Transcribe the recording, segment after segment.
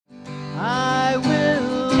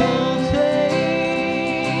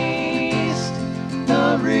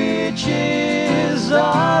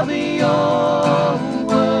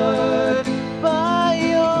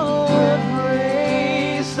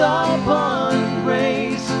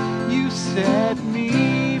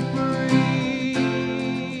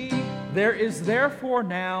is therefore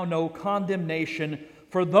now no condemnation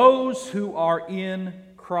for those who are in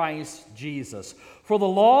Christ Jesus. For the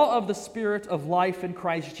law of the Spirit of life in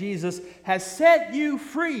Christ Jesus has set you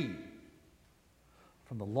free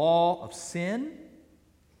from the law of sin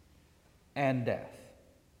and death.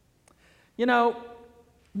 You know,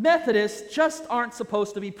 Methodists just aren't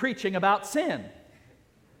supposed to be preaching about sin.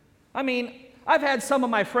 I mean, I've had some of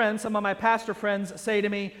my friends, some of my pastor friends say to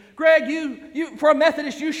me, Greg, you for a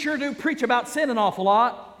Methodist, you sure do preach about sin an awful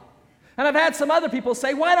lot. And I've had some other people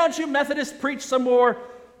say, why don't you Methodists preach some more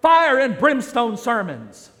fire and brimstone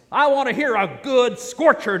sermons? I want to hear a good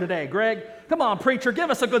scorcher today, Greg. Come on, preacher,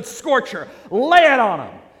 give us a good scorcher. Lay it on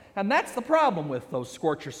them. And that's the problem with those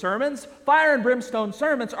scorcher sermons. Fire and brimstone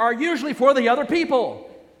sermons are usually for the other people.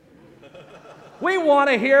 We want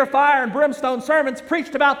to hear fire and brimstone sermons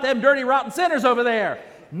preached about them dirty, rotten sinners over there,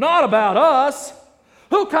 not about us.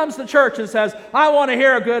 Who comes to church and says, I want to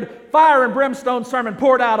hear a good fire and brimstone sermon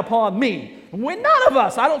poured out upon me? None of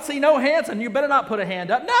us. I don't see no hands, and you better not put a hand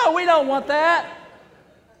up. No, we don't want that.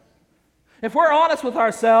 If we're honest with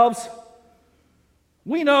ourselves,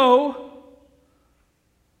 we know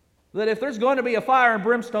that if there's going to be a fire and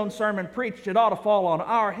brimstone sermon preached, it ought to fall on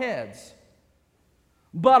our heads.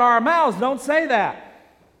 But our mouths don't say that.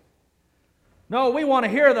 No, we want to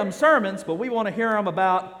hear them sermons, but we want to hear them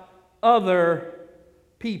about other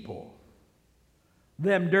people.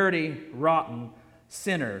 Them dirty, rotten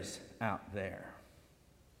sinners out there.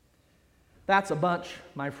 That's a bunch,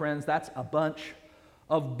 my friends, that's a bunch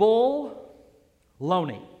of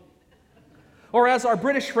bull-loney. Or as our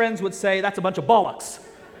British friends would say, that's a bunch of bollocks.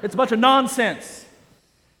 It's a bunch of nonsense.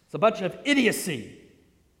 It's a bunch of idiocy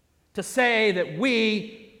to say that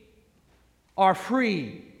we are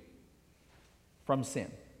free from sin.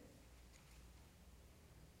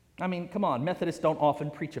 I mean, come on, Methodists don't often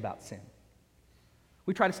preach about sin.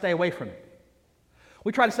 We try to stay away from it.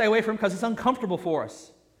 We try to stay away from it because it's uncomfortable for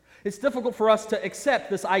us. It's difficult for us to accept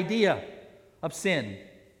this idea of sin.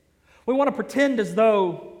 We want to pretend as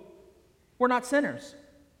though we're not sinners.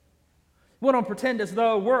 We want to pretend as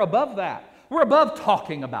though we're above that. We're above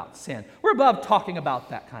talking about sin. We're above talking about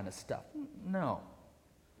that kind of stuff. No,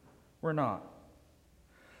 we're not.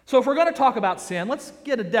 So if we're going to talk about sin, let's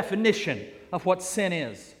get a definition of what sin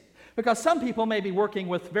is. Because some people may be working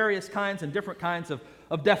with various kinds and different kinds of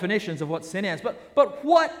definitions of what sin is. But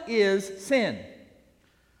what is sin?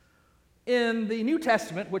 In the New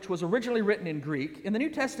Testament, which was originally written in Greek, in the New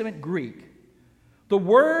Testament Greek, the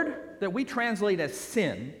word that we translate as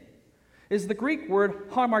sin is the Greek word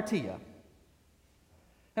hamartia.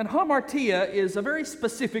 And hamartia is a very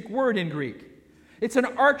specific word in Greek. It's an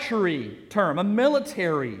archery term, a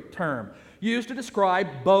military term, used to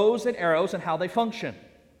describe bows and arrows and how they function.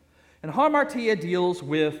 And hamartia deals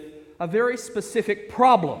with a very specific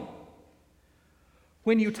problem.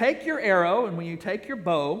 When you take your arrow and when you take your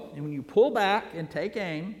bow and when you pull back and take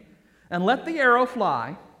aim and let the arrow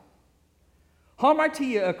fly,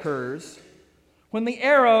 hamartia occurs when the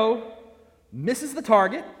arrow misses the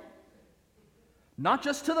target, not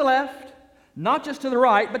just to the left, not just to the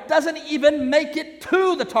right, but doesn't even make it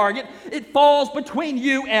to the target. It falls between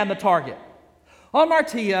you and the target.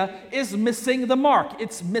 Hamartia is missing the mark.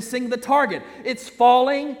 It's missing the target. It's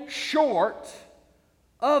falling short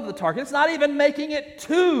of the target. It's not even making it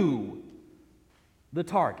to the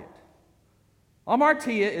target.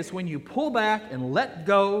 Hamartia is when you pull back and let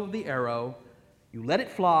go the arrow, you let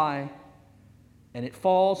it fly, and it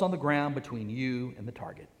falls on the ground between you and the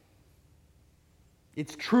target.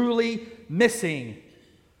 It's truly missing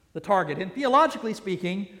the target. And theologically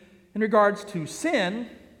speaking, in regards to sin,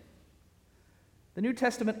 the New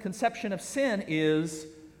Testament conception of sin is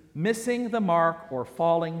missing the mark or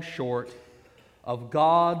falling short of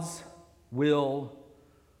God's will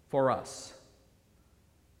for us.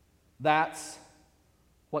 That's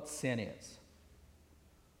what sin is.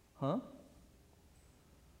 Huh?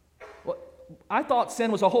 Well, I thought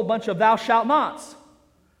sin was a whole bunch of thou shalt nots.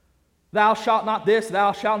 Thou shalt not this,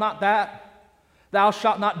 thou shalt not that. Thou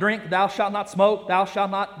shalt not drink, thou shalt not smoke, thou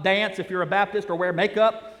shalt not dance if you're a Baptist or wear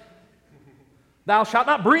makeup. Thou shalt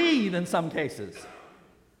not breathe in some cases.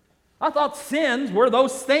 I thought sins were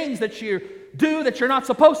those things that you do that you're not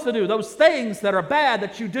supposed to do. Those things that are bad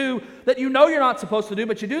that you do that you know you're not supposed to do,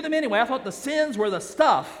 but you do them anyway. I thought the sins were the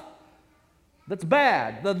stuff that's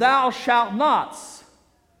bad, the thou shalt nots.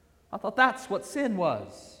 I thought that's what sin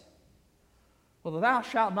was. Well, the thou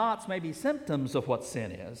shalt nots may be symptoms of what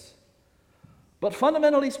sin is, but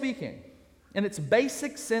fundamentally speaking, in its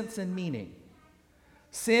basic sense and meaning,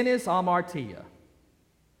 sin is hamartia.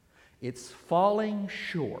 It's falling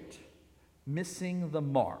short, missing the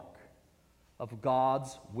mark of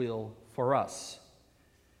God's will for us.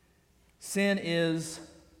 Sin is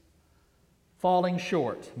falling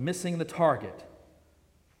short, missing the target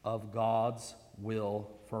of God's will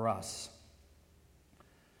for us.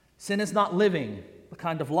 Sin is not living the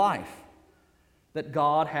kind of life that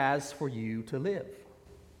God has for you to live.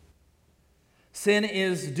 Sin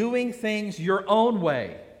is doing things your own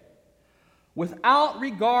way without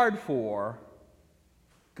regard for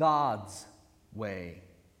God's way.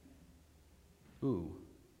 Ooh.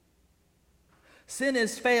 Sin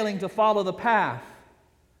is failing to follow the path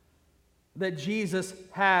that Jesus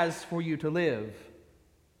has for you to live.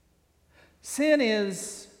 Sin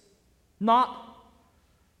is not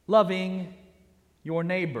loving your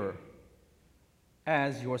neighbor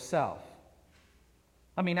as yourself.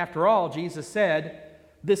 I mean, after all, Jesus said,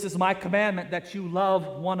 "This is my commandment, that you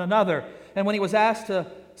love one another." And when he was asked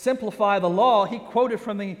to simplify the law, he quoted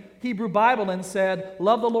from the Hebrew Bible and said,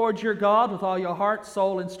 "Love the Lord your God with all your heart,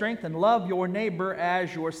 soul, and strength, and love your neighbor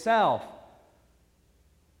as yourself."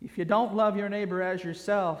 If you don't love your neighbor as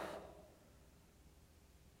yourself,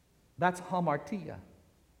 that's hamartia.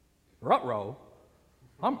 Ruh-roh.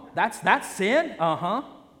 That's sin? Uh-huh.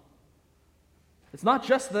 It's not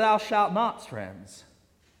just the thou shalt nots, friends.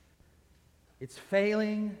 It's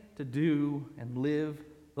failing to do and live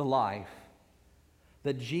the life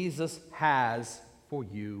that Jesus has for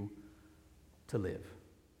you to live.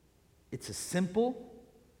 It's as simple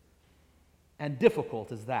and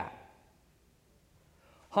difficult as that.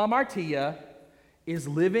 Hamartia is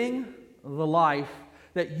living the life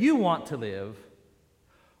that you want to live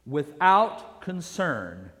without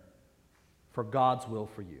concern for God's will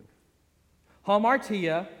for you.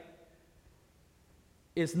 Hamartia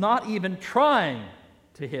is not even trying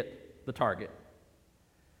to hit the target.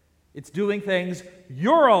 It's doing things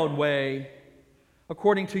your own way,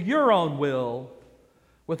 according to your own will,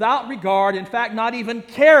 without regard, in fact, not even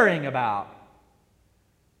caring about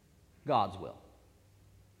God's will.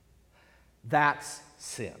 That's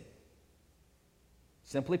sin.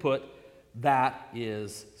 Simply put, that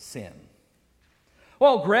is sin.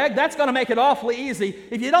 Well, Greg, that's going to make it awfully easy.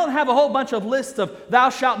 If you don't have a whole bunch of lists of thou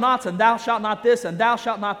shalt nots and thou shalt not this and thou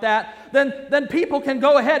shalt not that, then people can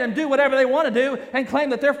go ahead and do whatever they want to do and claim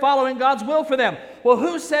that they're following God's will for them. Well,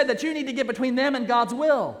 who said that you need to get between them and God's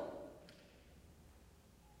will?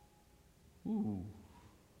 Ooh.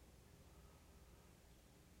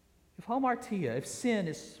 If hamartia, if sin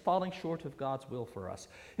is falling short of God's will for us,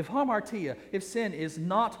 if sin is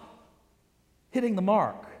not hitting the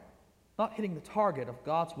mark, not hitting the target of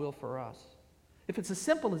God's will for us, if it's as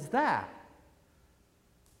simple as that,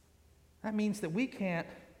 that means that we can't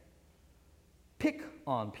pick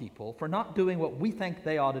on people for not doing what we think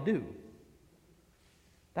they ought to do.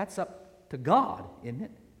 That's up to God, isn't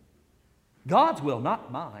it? God's will,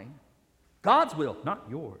 not mine. God's will, not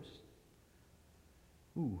yours.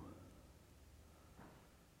 Ooh.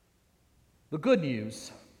 The good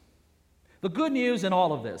news in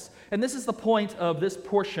all of this, and this is the point of this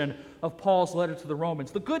portion of Paul's letter to the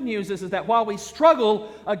Romans. The good news is that while we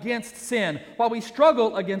struggle against sin, while we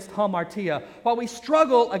struggle against hamartia, while we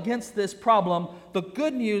struggle against this problem, the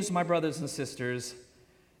good news, my brothers and sisters,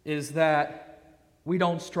 is that we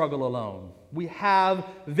don't struggle alone. We have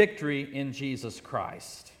victory in Jesus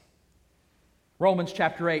Christ. Romans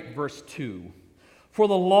chapter 8, verse 2. For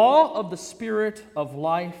the law of the Spirit of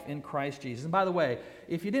life in Christ Jesus. And by the way,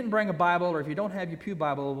 if you didn't bring a Bible or if you don't have your pew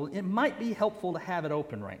Bible, it might be helpful to have it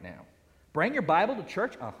open right now. Bring your Bible to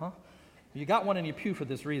church? You got one in your pew for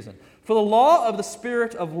this reason. For the law of the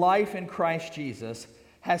Spirit of life in Christ Jesus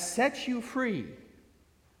has set you free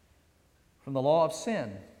from the law of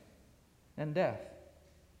sin and death.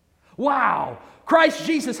 Wow! Christ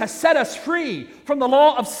Jesus has set us free from the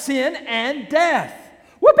law of sin and death.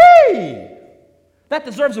 Whoopee! That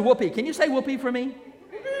deserves a whoopee. Can you say whoopee for me?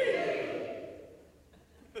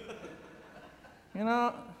 You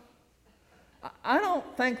know, I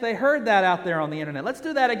don't think they heard that out there on the internet. Let's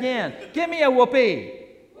do that again. Give me a whoopee.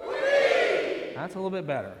 Whoopee! That's a little bit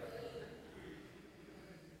better.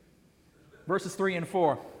 Verses 3 and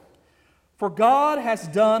 4. For God has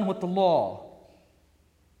done what the law.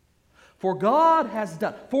 For God has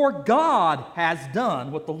done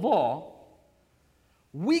what the law,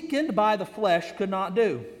 weakened by the flesh, could not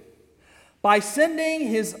do. By sending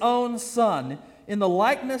his own Son in the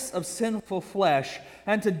likeness of sinful flesh,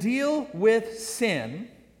 and to deal with sin,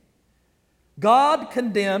 God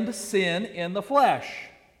condemned sin in the flesh,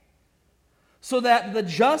 so that the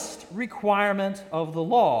just requirement of the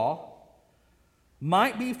law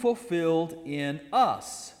might be fulfilled in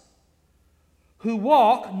us, who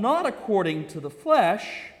walk not according to the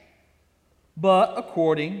flesh, but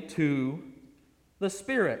according to the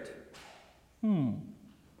Spirit. The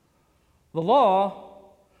law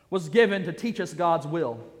was given to teach us God's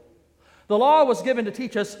will. The law was given to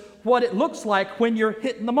teach us what it looks like when you're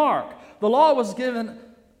hitting the mark. The law was given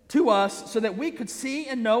to us so that we could see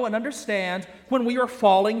and know and understand when we are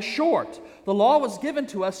falling short. The law was given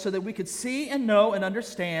to us so that we could see and know and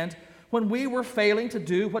understand when we were failing to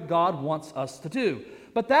do what God wants us to do.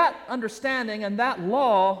 But that understanding and that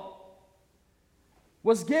law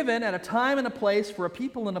was given at a time and a place for a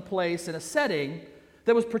people and a place and a setting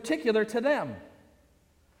that was particular to them.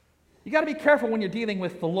 You got to be careful when you're dealing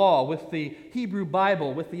with the law, with the Hebrew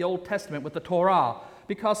Bible, with the Old Testament, with the Torah,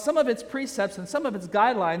 because some of its precepts and some of its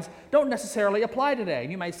guidelines don't necessarily apply today.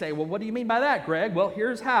 And you may say, well, what do you mean by that, Greg? Well,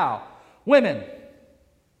 here's how. Women.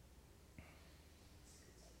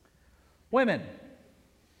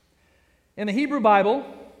 In the Hebrew Bible,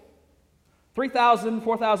 3,000,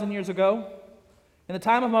 4,000 years ago, in the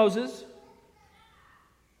time of Moses,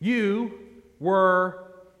 you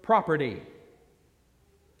were property.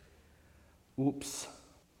 Oops.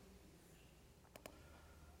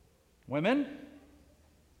 Women,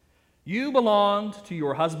 you belonged to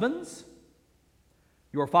your husbands,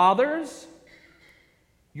 your fathers,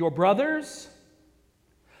 your brothers,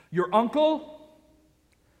 your uncle,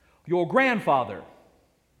 your grandfather,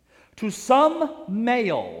 to some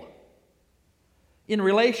male in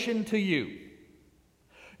relation to you.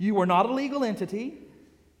 You were not a legal entity.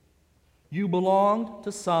 You belonged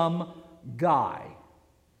to some guy.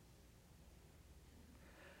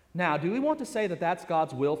 Now, do we want to say that that's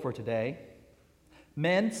God's will for today?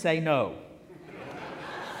 Men, say no.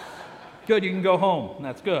 Good, you can go home.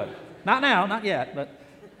 That's good. Not now, not yet, but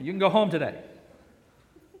you can go home today.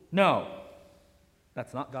 No,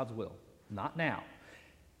 that's not God's will. Not now.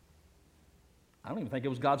 I don't even think it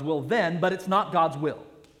was God's will then, but it's not God's will.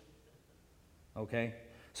 Okay?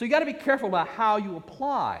 So you got to be careful about how you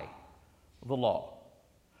apply the law.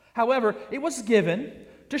 However, it was given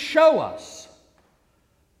to show us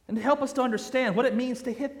and to help us to understand what it means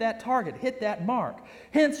to hit that target, hit that mark.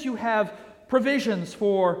 Hence, you have provisions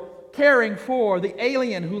for caring for the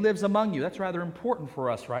alien who lives among you. That's rather important for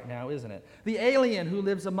us right now, isn't it? The alien who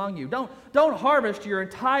lives among you. Don't harvest your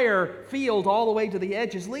entire field all the way to the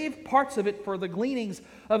edges. Leave parts of it for the gleanings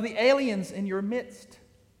of the aliens in your midst.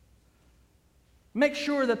 Make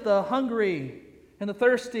sure that the hungry and the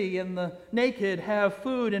thirsty and the naked have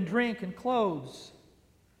food and drink and clothes.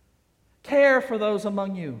 Care for those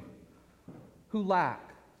among you who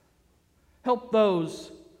lack. Help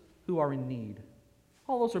those who are in need.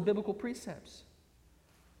 All those are biblical precepts.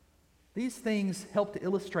 These things help to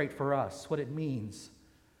illustrate for us what it means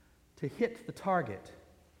to hit the target,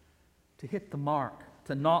 to hit the mark,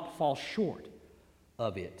 to not fall short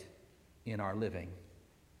of it in our living.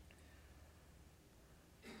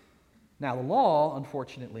 Now, the law,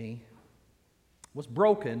 unfortunately, was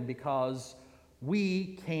broken because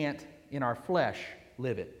we can't, in our flesh,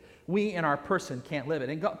 live it. We in our person can't live it.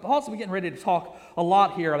 And Paul's getting ready to talk a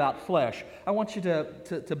lot here about flesh. I want you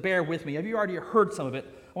to bear with me. Have you already heard some of it?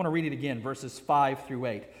 I want to read it again, verses 5 through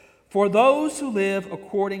 8. For those who live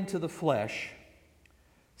according to the flesh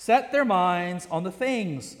set their minds on the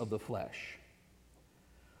things of the flesh.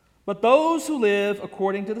 But those who live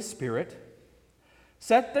according to the Spirit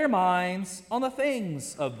set their minds on the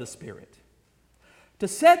things of the Spirit. To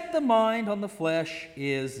set the mind on the flesh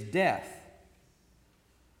is death,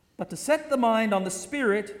 but to set the mind on the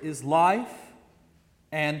Spirit is life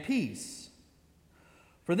and peace.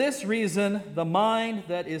 For this reason, the mind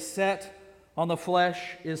that is set on the flesh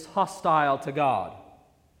is hostile to God.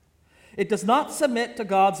 It does not submit to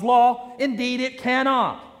God's law. Indeed, it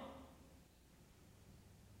cannot.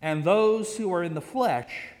 And those who are in the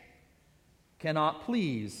flesh cannot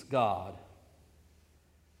please God.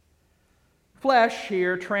 Flesh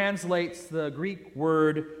here translates the Greek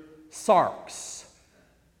word sarx.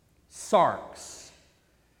 Sarx.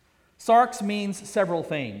 Sarx means several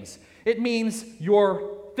things. It means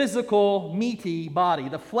your physical, meaty body,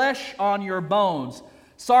 the flesh on your bones.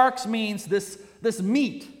 Sarx means this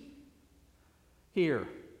meat here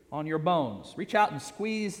on your bones. Reach out and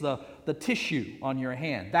squeeze the tissue on your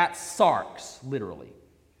hand. That's sarx, literally.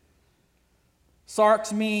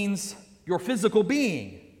 Sarx means your physical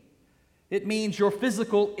being. It means your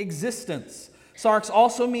physical existence. Sarx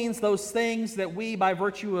also means those things that we, by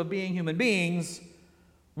virtue of being human beings,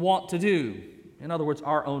 want to do. In other words,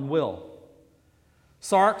 our own will.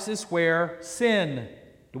 Sarx is where sin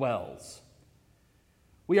dwells.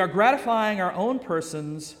 We are gratifying our own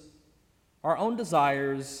persons, our own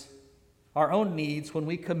desires, our own needs when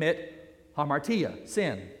we commit hamartia,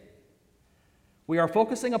 sin. We are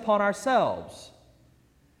focusing upon ourselves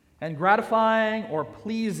and gratifying or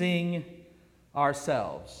pleasing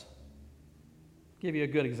ourselves. I'll give you a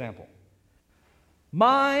good example.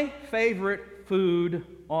 My favorite food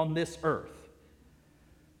on this earth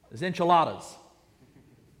is enchiladas.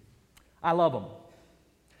 I love them.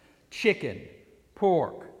 Chicken,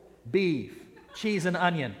 pork, beef, cheese and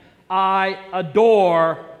onion. I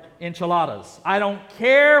adore enchiladas. I don't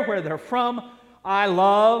care where they're from. I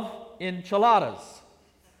love enchiladas.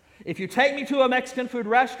 If you take me to a Mexican food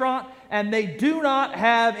restaurant and they do not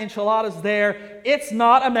have enchiladas there, it's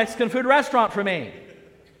not a Mexican food restaurant for me.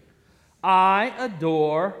 I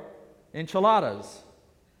adore enchiladas.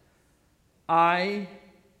 I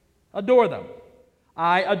adore them.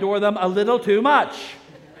 I adore them a little too much.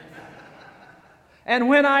 And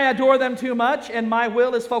when I adore them too much and my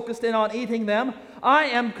will is focused in on eating them, I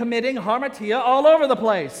am committing hamartia all over the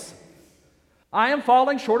place. I am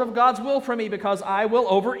falling short of God's will for me because I will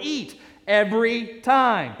overeat every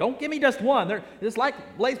time. Don't give me just one. They're just like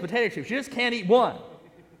Lay's potato chips. You just can't eat one.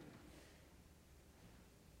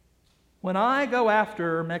 When I go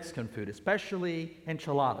after Mexican food, especially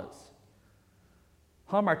enchiladas,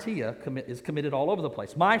 hamartia is committed all over the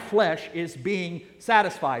place. My flesh is being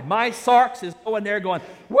satisfied. My sarx is going there going,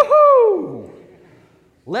 woohoo!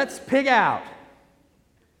 Let's pig out.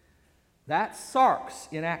 That's sarx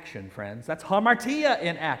in action, friends. That's hamartia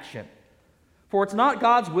in action. For it's not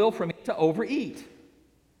God's will for me to overeat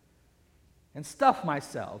and stuff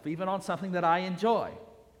myself, even on something that I enjoy.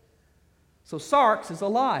 So sarx is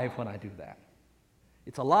alive when I do that.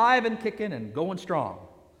 It's alive and kicking and going strong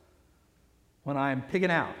when I'm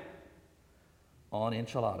pigging out on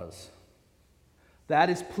enchiladas. That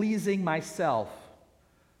is pleasing myself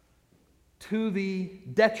to the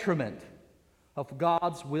detriment of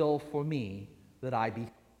God's will for me that I be.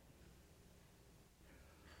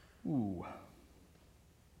 In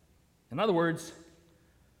other words,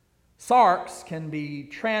 sarx can be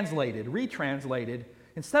translated, retranslated.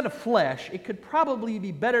 Instead of flesh, it could probably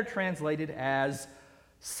be better translated as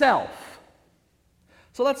self.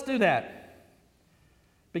 So let's do that.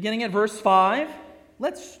 Beginning at verse 5,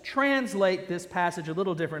 let's translate this passage a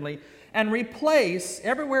little differently and replace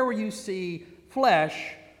everywhere where you see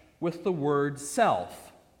flesh with the word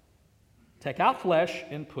self. Take out flesh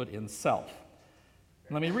and put in self.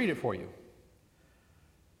 Let me read it for you.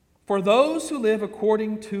 For those who live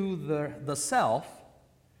according to the self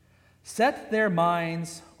set their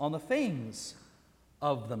minds on the things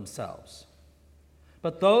of themselves.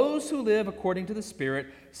 But those who live according to the Spirit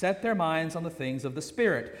set their minds on the things of the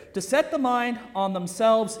Spirit. To set the mind on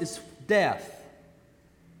themselves is death.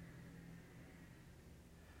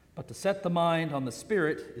 But to set the mind on the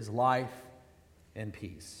Spirit is life and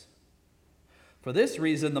peace. For this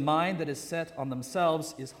reason, the mind that is set on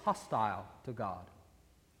themselves is hostile to God.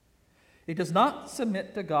 It does not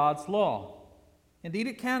submit to God's law. Indeed,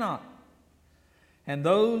 it cannot. And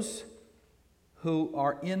those who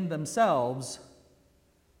are in themselves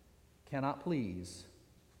cannot please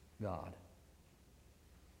God.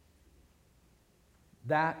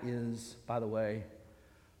 That is, by the way,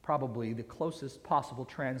 probably the closest possible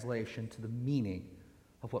translation to the meaning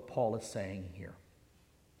of what Paul is saying here.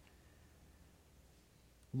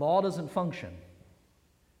 Law doesn't function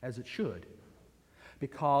as it should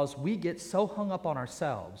because we get so hung up on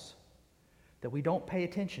ourselves that we don't pay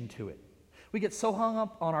attention to it. We get so hung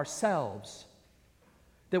up on ourselves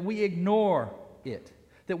that we ignore it,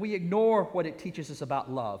 that we ignore what it teaches us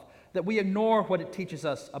about love, that we ignore what it teaches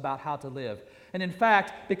us about how to live. And in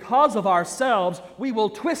fact, because of ourselves, we will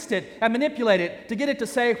twist it and manipulate it to get it to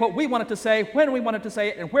say what we want it to say, when we want it to say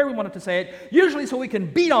it, and where we want it to say it, usually so we can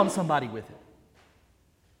beat on somebody with it.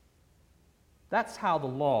 That's how the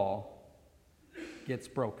law gets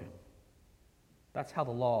broken. That's how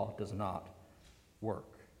the law does not work.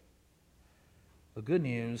 The good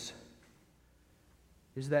news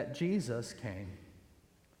is that Jesus came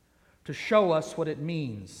to show us what it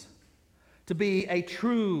means to be a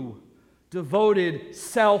true, devoted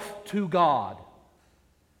self to God.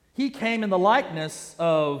 He came in the likeness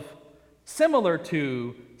of similar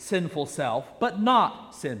to sinful self, but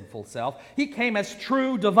not sinful self. He came as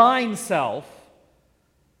true divine self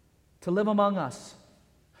to live among us,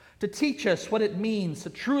 to teach us what it means to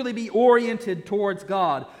truly be oriented towards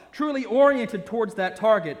God, truly oriented towards that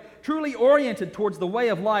target, truly oriented towards the way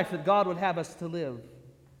of life that God would have us to live.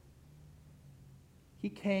 He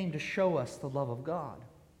came to show us the love of God,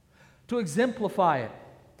 to exemplify it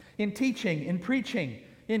in teaching, in preaching,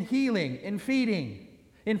 in healing, in feeding,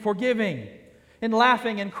 in forgiving, in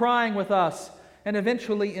laughing and crying with us, and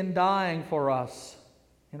eventually in dying for us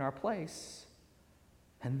in our place,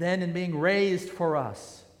 and then in being raised for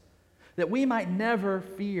us, that we might never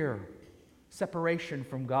fear separation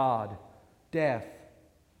from God death,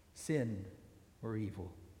 sin, or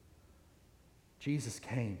evil. Jesus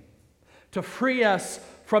came to free us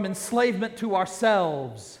from enslavement to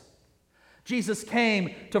ourselves. Jesus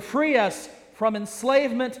came to free us from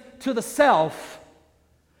enslavement to the self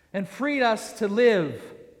and freed us to live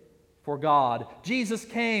for God. Jesus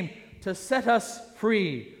came to set us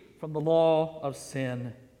free from the law of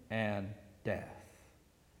sin and death.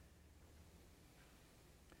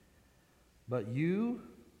 But you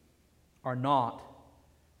are not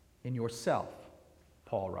in yourself,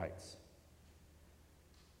 Paul writes.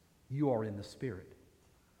 You are in the Spirit.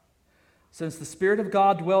 Since the Spirit of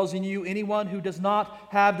God dwells in you, anyone who does not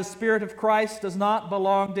have the Spirit of Christ does not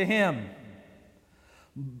belong to him.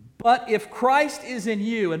 But if Christ is in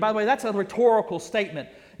you, and by the way, that's a rhetorical statement.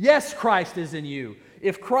 Yes, Christ is in you.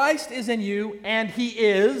 If Christ is in you, and he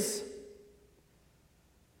is,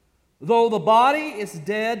 though the body is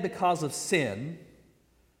dead because of sin,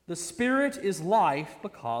 the Spirit is life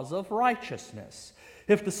because of righteousness.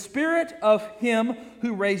 If the Spirit of him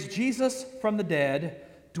who raised Jesus from the dead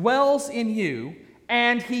dwells in you,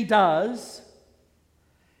 and he does,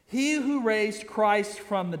 he who raised Christ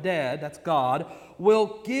from the dead, that's God,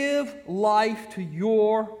 will give life to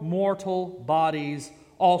your mortal bodies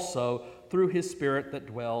also through his Spirit that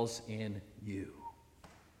dwells in you.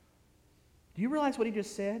 Do you realize what he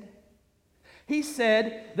just said? He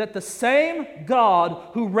said that the same God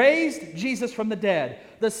who raised Jesus from the dead,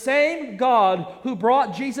 the same God who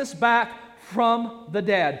brought Jesus back from the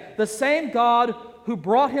dead, the same God who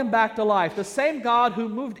brought him back to life, the same God who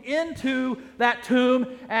moved into that tomb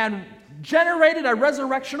and generated a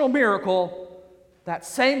resurrectional miracle, that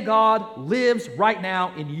same God lives right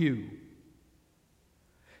now in you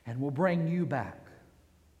and will bring you back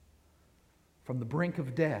from the brink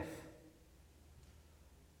of death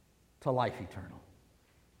to life eternal.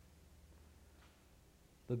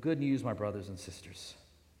 The good news, my brothers and sisters,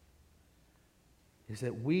 is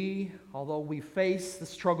that we, although we face the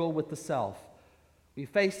struggle with the self, we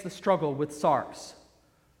face the struggle with sarx,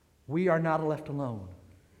 we are not left alone.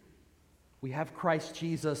 We have Christ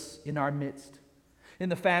Jesus in our midst, in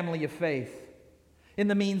the family of faith, in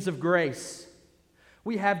the means of grace.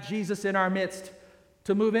 We have Jesus in our midst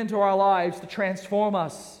to move into our lives, to transform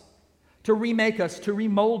us, to remake us, to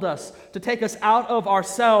remold us, to take us out of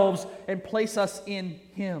ourselves and place us in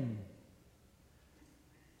him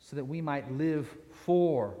so that we might live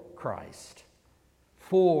for Christ,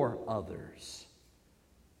 for others,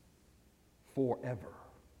 forever.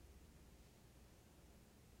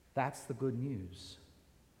 That's the good news.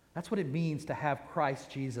 That's what it means to have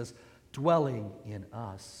Christ Jesus dwelling in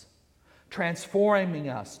us, transforming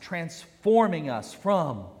us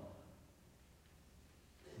from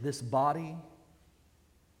this body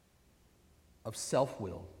of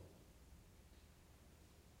self-will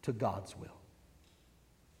to God's will.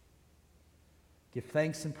 Give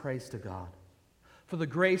thanks and praise to God for the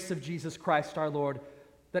grace of Jesus Christ our Lord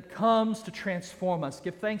that comes to transform us.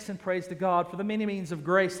 Give thanks and praise to God for the many means of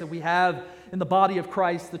grace that we have in the body of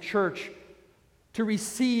Christ, the church, to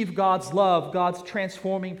receive God's love, God's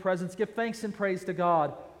transforming presence. Give thanks and praise to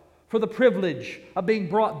God for the privilege of being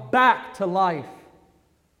brought back to life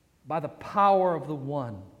by the power of the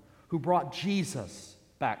one who brought Jesus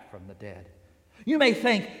back from the dead. You may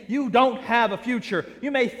think you don't have a future.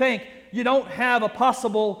 You may think you don't have a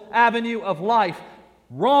possible avenue of life.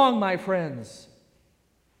 Wrong, my friends.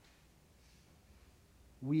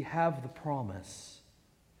 We have the promise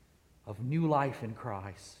of new life in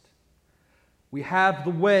Christ. We have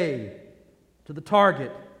the way to the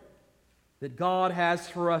target that God has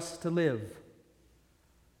for us to live,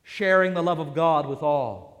 sharing the love of God with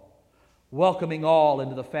all, welcoming all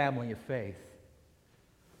into the family of faith,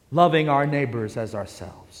 loving our neighbors as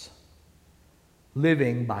ourselves,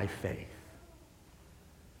 living by faith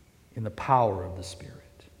in the power of the Spirit.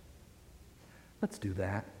 Let's do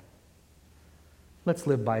that. Let's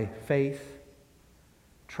live by faith,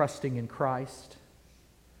 trusting in Christ,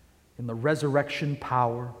 in the resurrection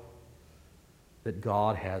power that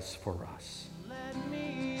God has for us. In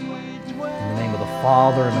the name of the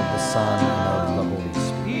Father, and of the Son, and of the Holy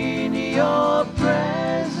Spirit. In your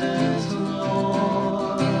presence,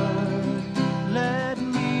 Lord, let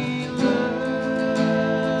me learn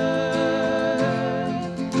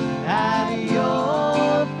at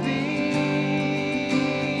your feet.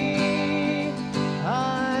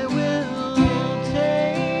 I will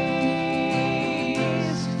taste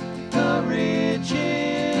the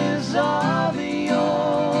riches of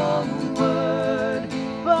your word.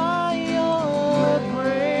 By your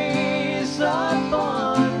grace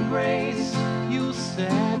upon grace, you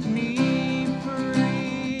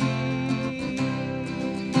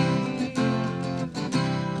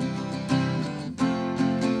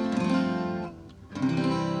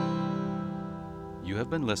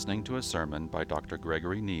been listening to a sermon by Dr.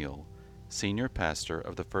 Gregory Neal, Senior Pastor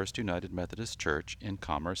of the First United Methodist Church in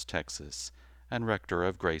Commerce, Texas, and Rector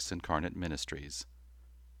of Grace Incarnate Ministries.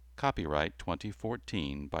 Copyright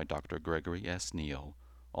 2014 by Dr. Gregory S. Neal,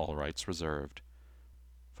 all rights reserved.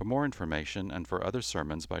 For more information and for other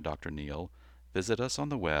sermons by Dr. Neal, visit us on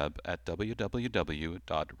the web at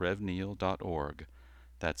www.revneal.org.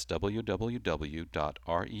 That's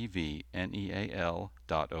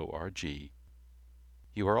www.revneal.org.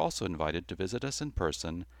 You are also invited to visit us in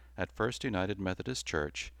person at First United Methodist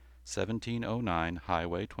Church, 1709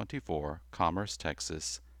 Highway 24, Commerce,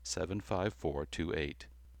 Texas, 75428.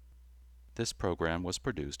 This program was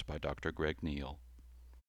produced by Dr. Greg Neal.